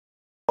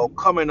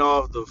Coming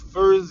off the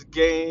first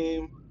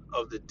game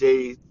of the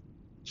day,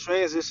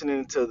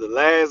 transitioning to the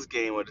last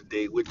game of the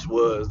day, which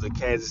was the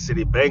Kansas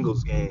City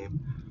Bengals game.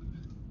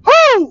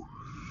 Whoo!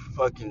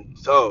 Fucking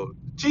so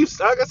Chiefs.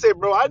 Like I said,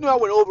 bro, I knew I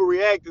would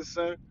overreact this,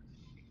 son,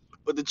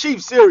 but the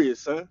Chiefs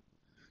serious, son.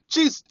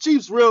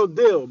 Chiefs real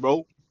deal,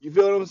 bro. You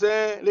feel what I'm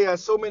saying? They got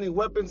so many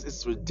weapons,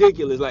 it's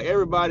ridiculous. Like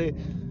everybody,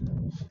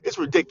 it's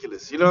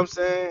ridiculous. You know what I'm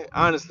saying?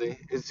 Honestly,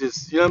 it's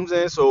just, you know what I'm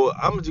saying. So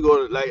I'm gonna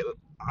go like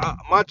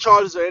my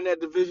Chargers are in that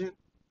division.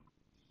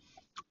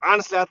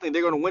 Honestly, I think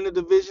they're gonna win the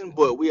division,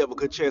 but we have a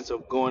good chance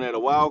of going at a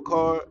wild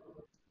card.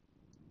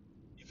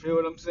 You feel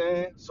what I'm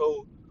saying?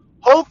 So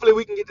hopefully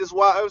we can get this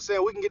wild. I'm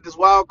saying we can get this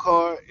wild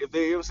card if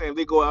they, you know what I'm saying, if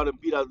they go out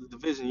and beat out the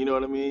division. You know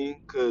what I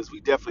mean? Because we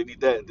definitely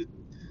need that.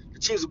 The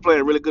Chiefs are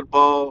playing really good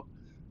ball.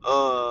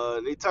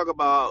 They talk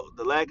about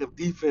the lack of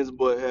defense,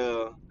 but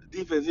the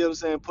defense, you know what I'm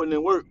saying, putting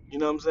in work. You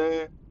know what I'm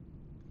saying?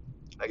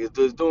 Like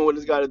it's doing what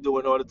it's got to do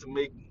in order to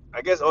make,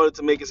 I guess, in order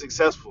to make it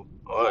successful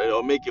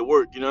or make it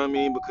work. You know what I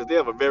mean? Because they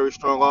have a very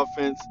strong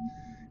offense.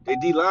 Their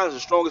D line is the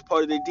strongest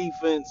part of their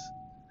defense.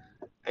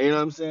 And you know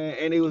what I'm saying?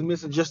 And they was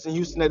missing Justin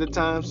Houston at the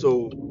time,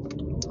 so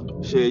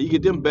shit, you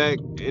get them back,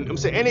 and I'm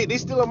saying, and they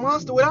still a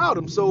monster without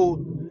him.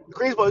 So the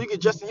crazy part, you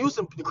get Justin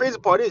Houston. The crazy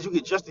part is you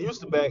get Justin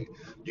Houston back,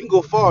 you can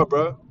go far,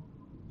 bro.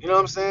 You know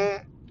what I'm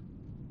saying?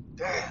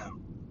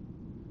 Damn,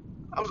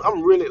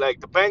 I'm really like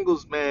the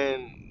Bengals,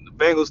 man. The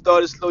Bengals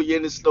started slow, you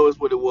ended slow is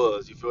what it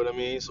was. You feel what I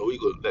mean? So we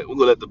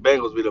gonna let the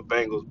Bengals be the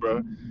Bengals,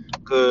 bro.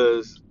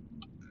 Cause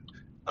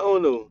I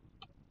don't know.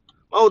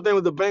 My whole thing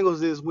with the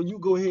Bengals is when you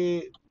go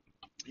ahead,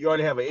 you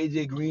already have an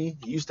AJ Green.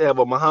 You used to have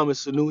a Mohamed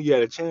Sanu. You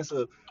had a chance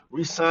of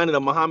re-signing a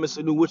Mohamed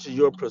Sanu, which is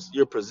your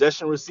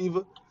possession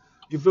receiver.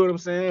 You feel what I'm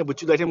saying?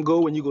 But you let him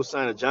go when you go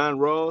sign a John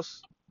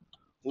Ross,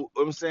 who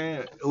I'm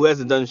saying, who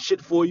hasn't done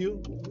shit for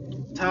you.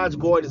 Taj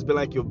Boyd has been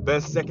like your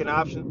best second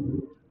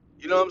option.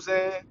 You know what I'm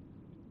saying?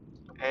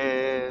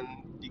 And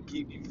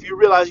if you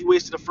realize you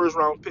wasted a first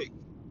round pick,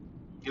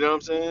 you know what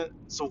I'm saying?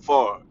 So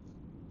far.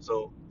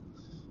 So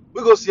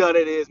we're gonna see how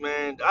that is,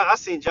 man. I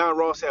seen John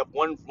Ross have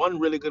one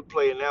really good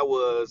play, and that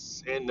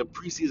was in the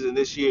preseason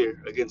this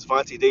year against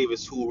Vontae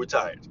Davis, who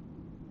retired.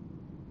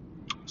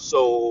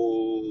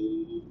 So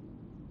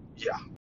yeah.